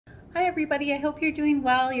Hi everybody, I hope you're doing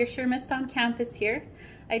well. You're sure missed on campus here.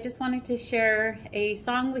 I just wanted to share a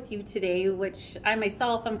song with you today, which I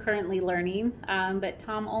myself am currently learning, but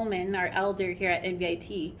Tom Ullman, our elder here at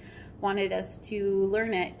NVIT, wanted us to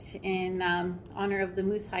learn it in honor of the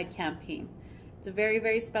Moose Hide campaign. It's a very,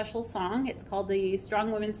 very special song. It's called the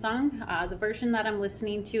Strong Women Song. The version that I'm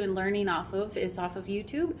listening to and learning off of is off of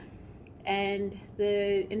YouTube. And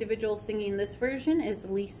the individual singing this version is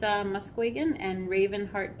Lisa Muswagon and Raven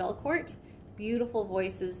Hart-Bellecourt. Beautiful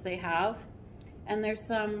voices they have. And there's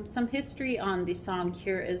some history on the song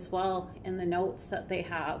here as well in the notes that they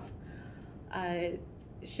have. It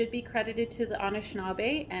should be credited to the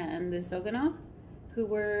Anishinaabe and the Zogana, who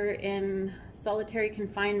were in solitary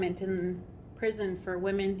confinement in prison for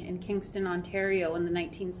women in Kingston, Ontario in the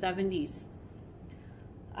 1970s.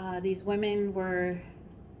 These women were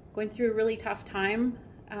going through a really tough time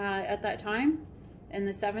at that time in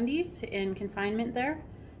the 70s in confinement there.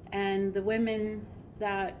 And the women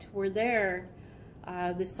that were there,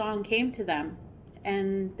 the song came to them,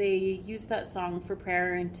 and they used that song for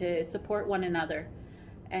prayer and to support one another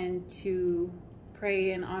and to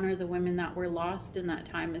pray and honor the women that were lost in that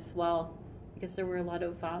time as well, because there were a lot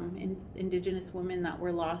of Indigenous women that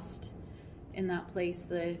were lost in that place,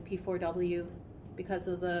 the P4W, because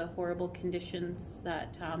of the horrible conditions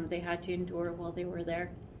that they had to endure while they were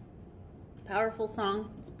there. Powerful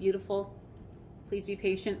song, it's beautiful. Please be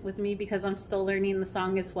patient with me because I'm still learning the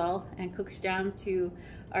song as well. And Cook's Jam to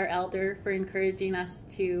our elder for encouraging us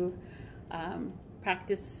to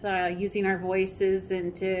practice using our voices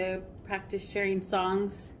and to practice sharing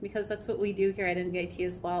songs, because that's what we do here at NVIT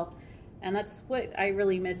as well. And that's what I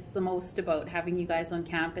really miss the most about having you guys on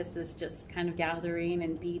campus, is just kind of gathering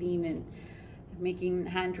and beating and making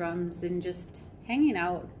hand drums and just hanging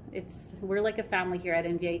out. We're like a family here at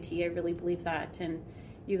NVIT. I really believe that, and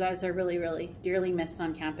you guys are really, really dearly missed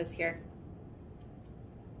on campus here.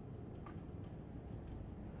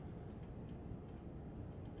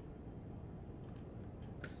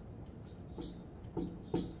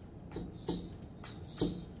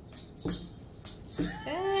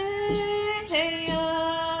 Hey, hey,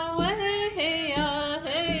 way, hey,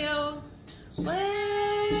 hey, way.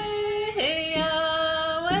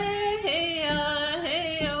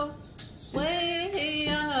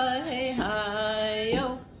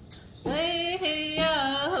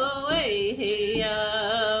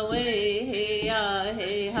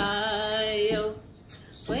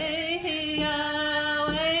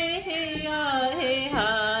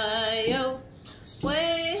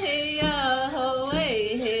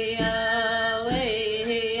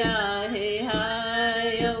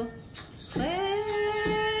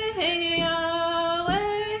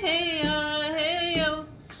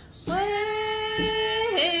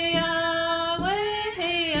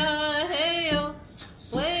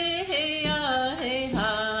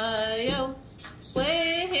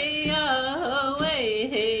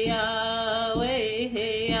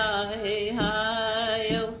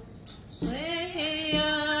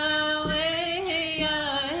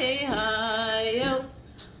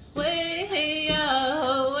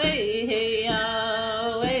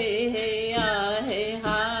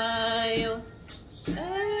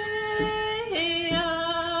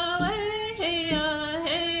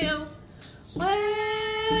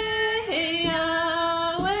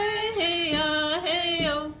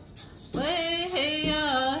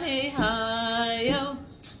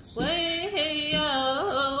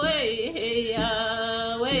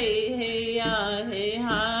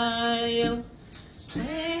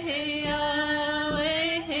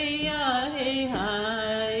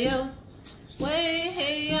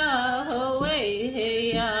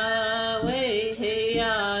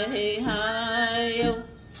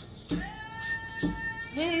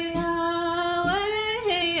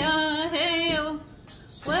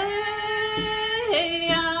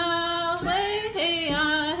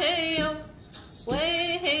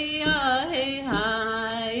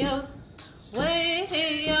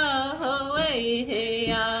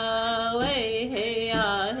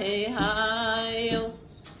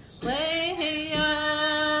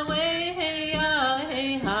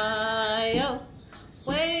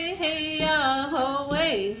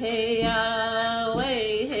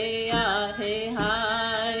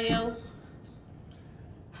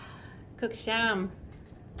 Cook's Jam.